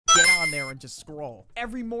on there and just scroll.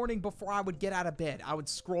 Every morning before I would get out of bed, I would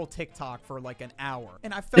scroll TikTok for like an hour.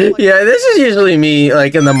 And I felt like yeah, this is usually me,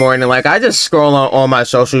 like, in the morning. Like, I just scroll on all my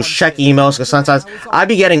socials, check emails, because sometimes I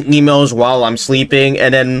be getting emails while I'm sleeping,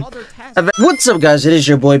 and then... What's up, guys? It is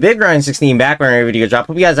your boy, Big Ryan 16, back with another video drop.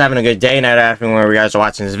 Hope you guys are having a good day, night, afternoon, wherever you guys are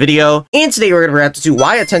watching this video. And today we're going to react to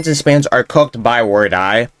why attention spans are cooked by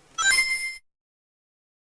rarity.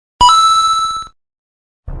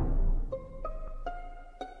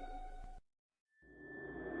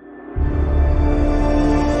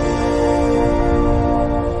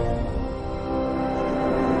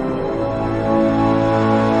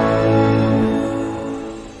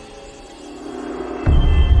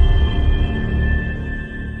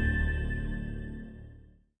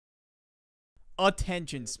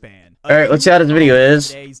 Attention span. Alright, let's see how this video is.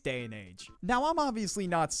 Today's day and age. Now, I'm obviously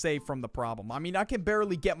not safe from the problem. I mean, I can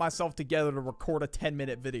barely get myself together to record a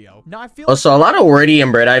 10-minute video. Now, I feel also, a lot of rarity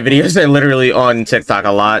and rarity videos are literally on TikTok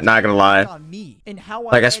a lot, not gonna lie.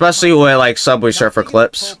 Like, especially with, like, Subway Surfer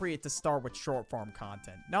clips. It's appropriate to start with short-form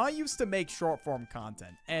content. Now, I used to make short-form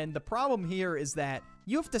content, and the problem here is that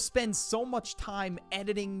you have to spend so much time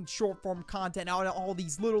editing short-form content out of all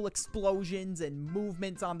these little explosions and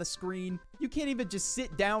movements on the screen. You can't even just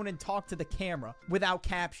sit down and talk to the camera without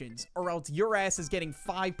captions, or else your ass is getting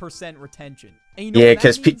 5% retention. And you know yeah,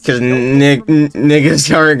 because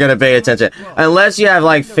niggas aren't gonna pay attention. Unless you have,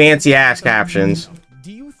 like, fancy-ass captions.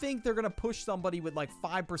 Do you think they're gonna push somebody with, like,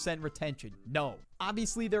 5% retention? No.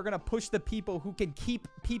 Obviously, they're gonna push the people who can keep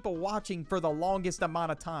people watching for the longest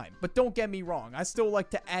amount of time. But don't get me wrong, I still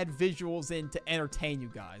like to add visuals in to entertain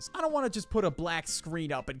you guys. I don't want to just put a black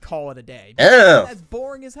screen up and call it a day. That's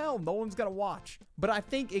boring as hell. No one's gonna watch. But I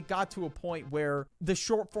think it got to a point where the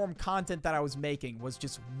short form content that I was making was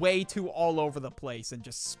just way too all over the place and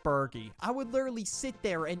just spurgy. I would literally sit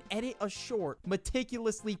there and edit a short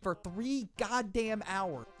meticulously for 3 goddamn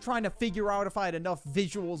hours, trying to figure out if I had enough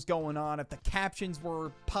visuals going on, if the captions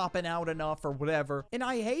were popping out enough or whatever, and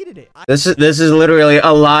I hated it. This is literally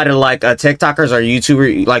a lot of, like, TikTokers or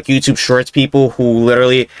YouTuber, like, YouTube Shorts people who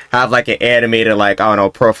literally have, like, an animated, like, I don't know,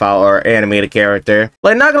 profile or animated character.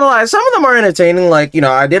 Like, not gonna lie, some of them are entertaining. Like, you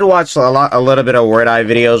know, I did watch a little bit of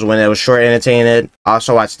rarity videos when it was short entertainment. I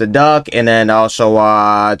also watched The Duck, and then also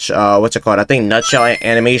watch what's it called? I think Nutshell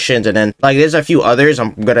Animations, and then, like, there's a few others.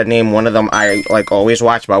 I'm gonna name one of them I, like, always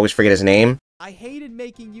watch, but I always forget his name. I hated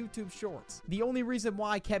making YouTube shorts. The only reason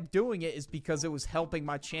why I kept doing it is because it was helping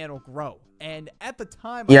my channel grow. And at the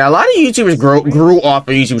time, yeah, a lot of YouTubers grew off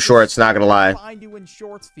of YouTube shorts, not gonna lie. Find you in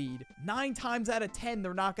shorts feed, 9 times out of 10,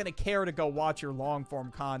 they're not gonna care to go watch your long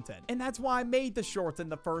form content. And that's why I made the shorts in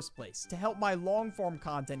the first place, to help my long form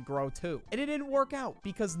content grow too. And it didn't work out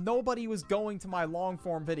because nobody was going to my long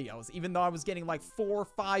form videos, even though I was getting like 4 or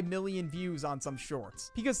 5 million views on some shorts.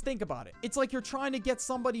 Because think about it, it's like you're trying to get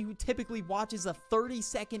somebody who typically watches a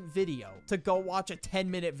 30-second video to go watch a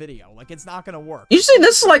 10-minute video. Like, it's not gonna work. Usually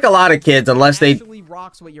this is like a lot of kids, unless they actually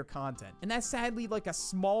rocks with your content. And that's sadly like a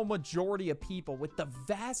small majority of people with the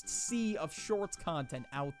vast sea of shorts content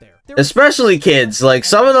out there. Especially kids. Like,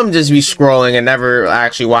 some of them just be scrolling and never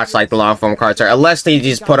actually watch, like, the long form content, unless they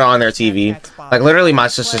just put it on their TV. Like, literally my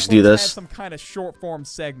sisters do this. Some kind of short form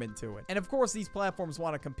segment to it. And of course, these platforms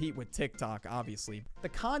want to compete with TikTok, obviously. The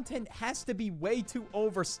content has to be way too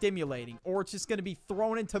overstimulating, or it's just going to be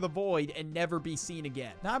thrown into the void and never be seen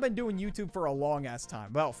again. Now, I've been doing YouTube for a long ass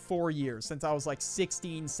time, about 4 years, since I was like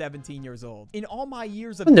 16, 17 years old. In all my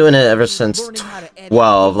years of I've been doing it ever since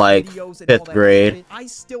 12, like 5th grade. I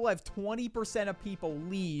still have 20% of people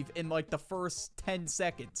leave in like the first 10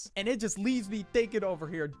 seconds. And it just leaves me thinking over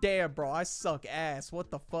here, damn bro, I suck ass.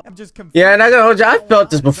 What the fuck? I'm just confused. Yeah, and I gonna hold you, I've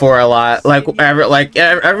felt this before a lot. Like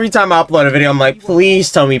every time I upload a video, I'm like,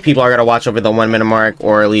 please tell me people are gonna watch over the 1 minute mark,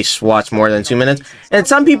 or at least watch more than 2 minutes. And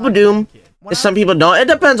some people do. Some people don't. It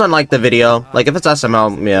depends on, like, the video. Like, if it's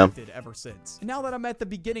SML, yeah. Since. And now that I'm at the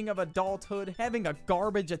beginning of adulthood, having a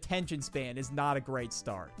garbage attention span is not a great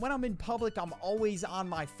start. When I'm in public, I'm always on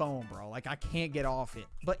my phone, bro. Like, I can't get off it.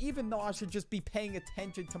 But even though I should just be paying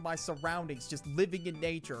attention to my surroundings, just living in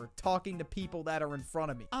nature, talking to people that are in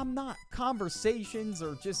front of me, I'm not. Conversations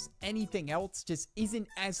or just anything else just isn't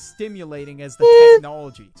as stimulating as the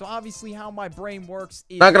technology. So obviously how my brain works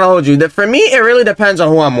is... Not gonna hold you. For me, it really depends on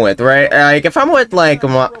who I'm with, right? Like, if I'm with, like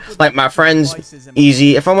my friends,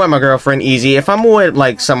 easy. If I'm with my girlfriend, easy. If I'm with,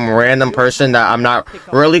 like, some random person that I'm not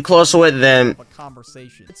really close with, then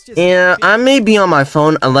yeah, I may be on my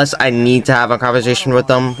phone unless I need to have a conversation with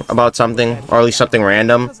them about something, or at least something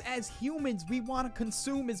random. humans, we want to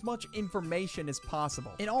consume as much information as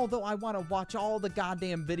possible. And although I want to watch all the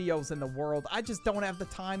goddamn videos in the world, I just don't have the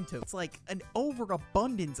time to. It's like an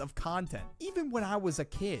overabundance of content. Even when I was a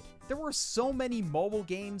kid, there were so many mobile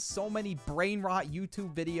games, so many brain rot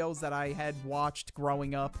YouTube videos that I had watched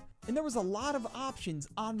growing up. And there was a lot of options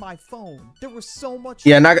on my phone. There was so much.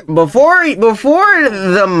 Yeah, before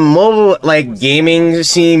the mobile like gaming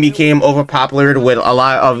scene became overpopulated with a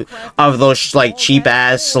lot of those like cheap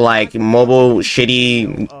ass like mobile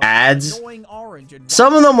shitty ads.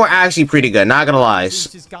 Some of them were actually pretty good, not gonna lie.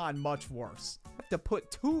 It's just gotten much worse. To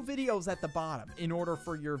put 2 videos at the bottom in order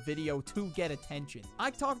for your video to get attention.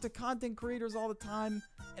 I talk to content creators all the time,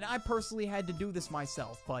 and I personally had to do this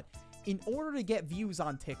myself, but in order to get views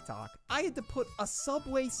on TikTok, I had to put a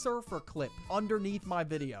Subway Surfer clip underneath my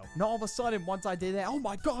video. And all of a sudden, once I did that, oh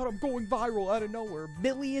my god, I'm going viral out of nowhere.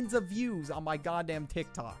 Millions of views on my goddamn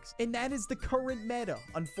TikToks. And that is the current meta,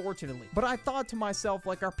 unfortunately. But I thought to myself,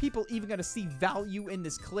 like, are people even gonna see value in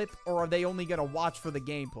this clip, or are they only gonna watch for the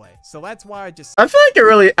gameplay? So that's why I feel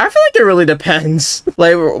like it really depends.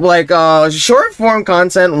 like short form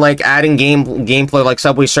content, like adding gameplay like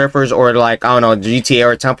Subway Surfers or like, I don't know, GTA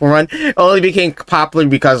or Temple Run, only became popular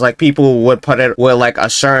because like people would put it with like a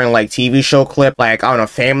certain like TV show clip, like, I don't know,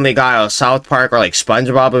 Family Guy or South Park or like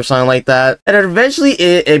SpongeBob or something like that. And then eventually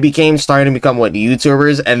it became starting to become what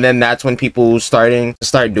YouTubers, and then that's when people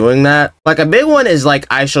start doing that. Like a big one is like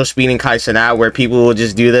I Show Speed and Kaisen out, where people will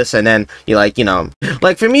just do this, and then you like, you know,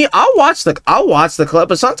 like for me, I'll watch the clip,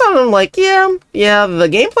 but sometimes I'm like, yeah, the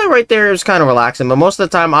gameplay right there is kind of relaxing, but most of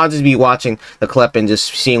the time I'll just be watching the clip and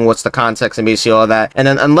just seeing what's the context and basically all that. And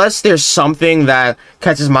then unless there's something that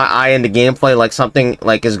catches my eye in the gameplay, like something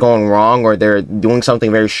like is going wrong or they're doing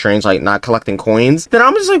something very strange, like not collecting coins, then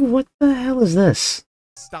I'm just like, what the hell is this?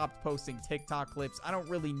 Stopped posting TikTok clips. I don't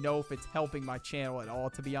really know if it's helping my channel at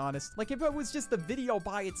all, to be honest. Like, if it was just a video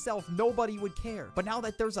by itself, nobody would care. But now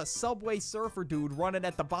that there's a Subway Surfer dude running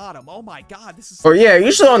at the bottom, oh my god, this is... Or yeah,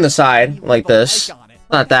 usually on the side, like this.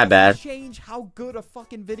 Not that bad. Change how good a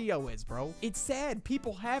fucking video is, bro. It's sad.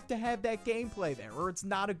 People have to have that gameplay there, or it's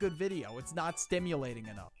not a good video. It's not stimulating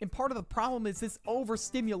enough. And part of the problem is this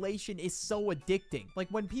overstimulation is so addicting. Like,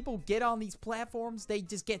 when people get on these platforms, they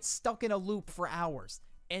just get stuck in a loop for hours.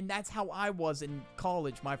 And that's how I was in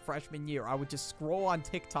college my freshman year. I would just scroll on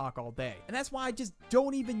TikTok all day. And that's why I just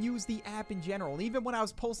don't even use the app in general. And even when I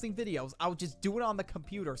was posting videos, I would just do it on the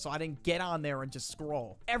computer so I didn't get on there and just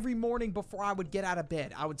scroll. Every morning before I would get out of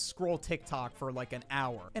bed, I would scroll TikTok for like an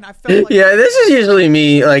hour. And I felt like... Yeah, this is usually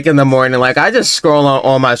me, like, in the morning. Like, I just scroll on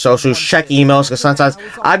all my socials, check emails, because sometimes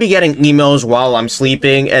I be getting emails while I'm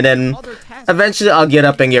sleeping, and then eventually I'll get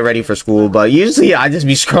up and get ready for school. But usually I just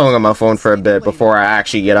be scrolling on my phone for a bit before I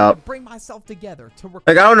actually get up. Bring myself together to like,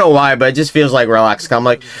 I don't know why, but it just feels like relaxed. I'm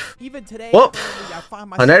like, even today, well,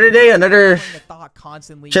 another day, another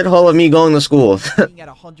shithole of me going to school. Being at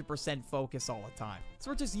 100% focus all the time. So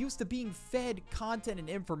we're just used to being fed content and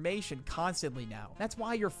information constantly now. That's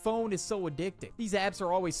why your phone is so addicting. These apps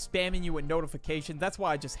are always spamming you with notifications. That's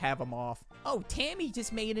why I just have them off. Oh, Tammy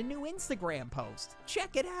just made a new Instagram post.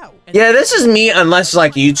 Check it out. And yeah, this is me unless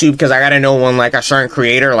like YouTube, because I gotta know when like a certain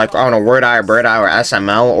creator, like, I don't know, Word Eye or Bird Eye or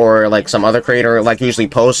SML or like some other creator like usually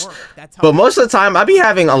posts. But most of the time I'll be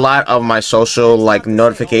having a lot of my social like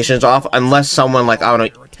notifications off unless someone like, I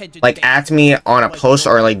don't know, like adds me on a post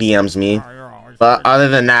or like DMs me. But other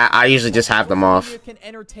than that, I usually just have them off. It can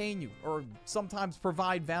entertain you or sometimes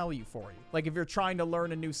provide value for you. Like if you're trying to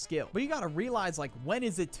learn a new skill. But you gotta realize, like, when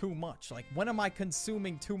is it too much? Like, when am I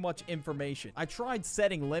consuming too much information? I tried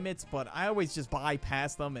setting limits, but I always just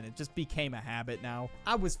bypass them, and it just became a habit now.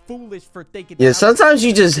 I was foolish for thinking... Yeah, sometimes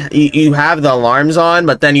you just, you have the alarms on,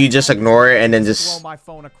 but then you just ignore it and then just... throw my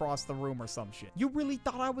phone across the room or some shit. You really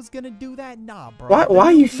thought I was gonna do that? Nah, bro. Why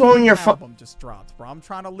are you throwing your phone? Album just dropped, bro. I'm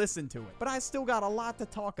trying to listen to it. But I still got a lot to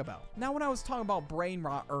talk about. Now, when I was talking about brain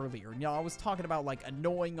rot earlier, you know, I was talking about, like,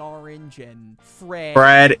 Annoying Orange and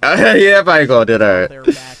Fred. Yeah, I go did that. They're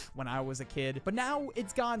back when I was a kid, but now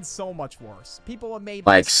it's gone so much worse. People have made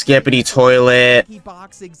like Skippity Toilet.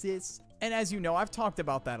 Box exists. And as you know, I've talked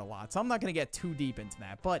about that a lot, so I'm not going to get too deep into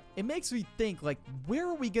that. But it makes me think, like, where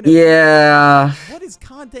are we going to... Yeah. What is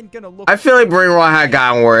content going to look I feel like Brain Rot had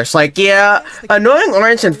gotten worse. Like, yeah, Annoying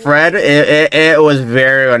Orange and Fred, it was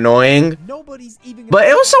very annoying. Nobody's even... But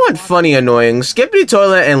it was somewhat funny annoying. Skippity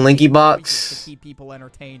Toilet and Linky Box. To keep people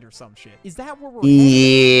entertained or some shit. Is that where we're...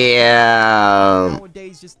 Yeah.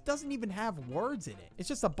 Nowadays just doesn't even have words in it. It's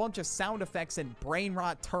just a bunch of sound effects and brain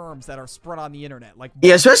rot terms that are spread on the internet. Like...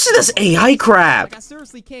 Yeah, especially this AI crap. Like, I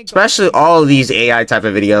seriously can't go Especially all of these AI type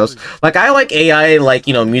of videos. Like, I like AI, like,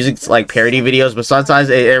 you know, music, like, parody videos, but sometimes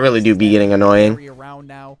it really do be getting annoying. around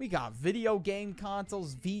now. We got video game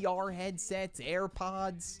consoles, VR headsets,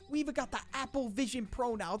 AirPods. We even got the Apple Vision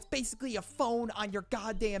Pro now. It's basically a phone on your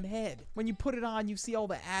goddamn head. When you put it on, you see all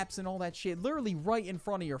the apps and all that shit literally right in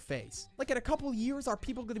front of your face. Like, in a couple years, are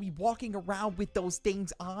people going to be walking around with those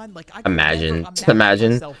things on? Like, I Imagine.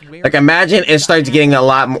 like, imagine it starts getting a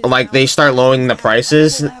lot more, like, they start lowering the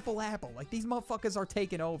prices. Apple. Like, these motherfuckers are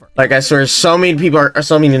taking over. Like, I swear, so many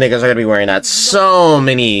niggas are gonna be wearing that. So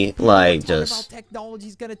many, like, just...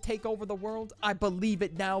 Technology's gonna take over the world. I believe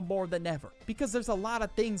it now more than ever. Because there's a lot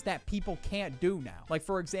of things that people can't do now. Like,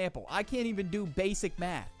 for example, I can't even do basic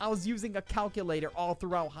math. I was using a calculator all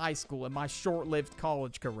throughout high school in my short-lived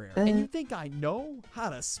college career. And you think I know how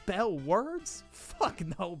to spell words? Fuck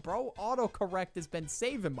no, bro. Autocorrect has been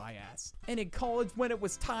saving my ass. And in college, when it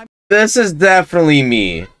was time... This is definitely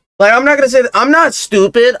me. Like, I'm not gonna say that I'm not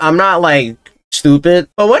stupid. I'm not, like, stupid.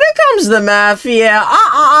 But when it comes to math, yeah,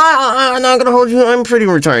 I'm not gonna hold you. I'm pretty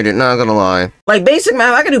retarded, not gonna lie. Like, basic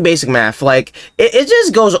math, I can do basic math. Like, it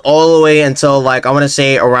just goes all the way until, like, I want to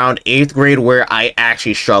say around 8th grade where I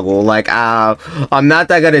actually struggle. Like, I'm not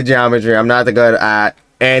that good at geometry. I'm not that good at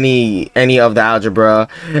any of the algebra.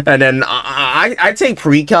 And then I take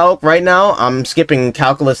pre-calc right now. I'm skipping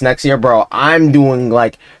calculus next year, bro. I'm doing,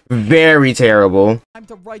 like, very terrible. Time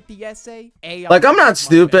to write the essay. Like, I'm not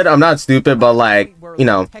stupid, but, like, you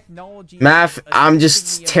know, math, I'm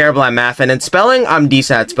just terrible at math. And then spelling, I'm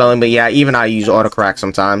decent at spelling, but yeah, even I use autocorrect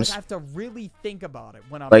sometimes. I have to really think about it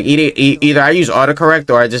when I'm like, either I use autocorrect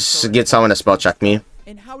or I just get someone to spell check me.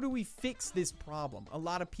 And how do we fix this problem? A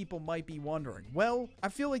lot of people might be wondering. Well, I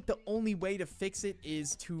feel like the only way to fix it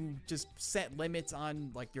is to just set limits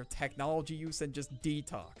on, like, your technology use and just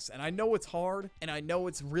detox. And I know it's hard, and I know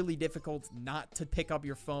it's really difficult not to pick up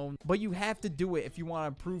your phone, but you have to do it if you want to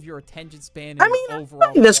improve your attention span and your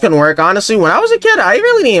overall... this can work, honestly. When I was a kid, I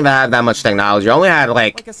really didn't even have that much technology. I only had,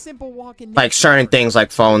 like a simple walk-in... like, certain things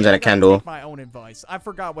like phones and a Kindle. My own advice. I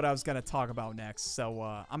forgot what I was going to talk about next, so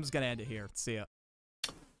I'm just going to end it here. See ya.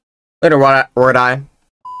 Later, Word Eye.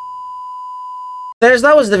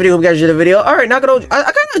 That was the video. Hope you guys enjoyed the video. Alright, not gonna hold you. I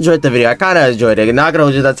kind of enjoyed the video. I kind of enjoyed it. Not gonna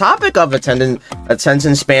hold you. The topic of attention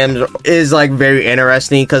spam is, like, very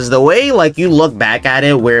interesting because the way, like, you look back at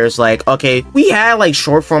it, where it's like, okay, we had, like,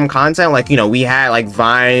 short form content, like, you know, we had, like,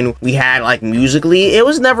 Vine, we had, like, Musically. It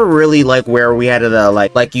was never really, like, where we had to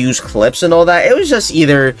like use clips and all that. It was just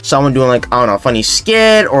either someone doing, like, I don't know, a funny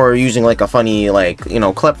skit, or using, like, a funny, like, you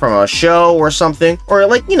know, clip from a show or something, or,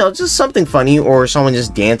 like, you know, just something funny, or someone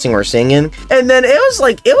just dancing or singing. And then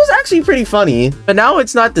it was actually pretty funny. But now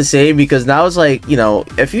it's not the same, because now it's like, you know,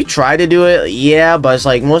 if you try to do it, yeah, but it's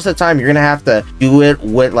like most of the time you're gonna have to do it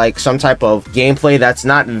with, like, some type of gameplay that's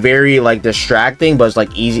not very, like, distracting, but it's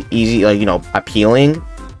like easy, like, you know, appealing.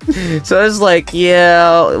 So it's like,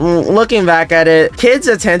 yeah, looking back at it, kids'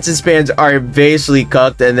 attention spans are basically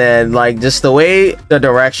cooked. And then, like, just the way the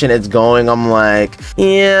direction it's going, I'm like,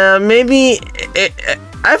 yeah, maybe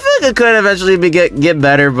I feel like it could eventually get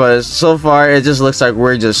better, but so far it just looks like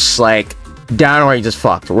we're just, like, downright just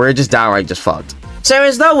fucked. We're just downright just fucked. So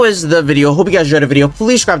anyways, that was the video. Hope you guys enjoyed the video.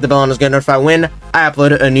 Please subscribe to the bell and get notified when I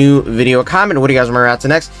upload a new video. Comment what do you guys remember out to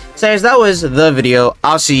next. So anyways, that was the video.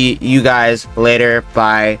 I'll see you guys later.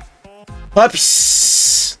 Bye.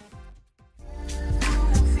 Peace.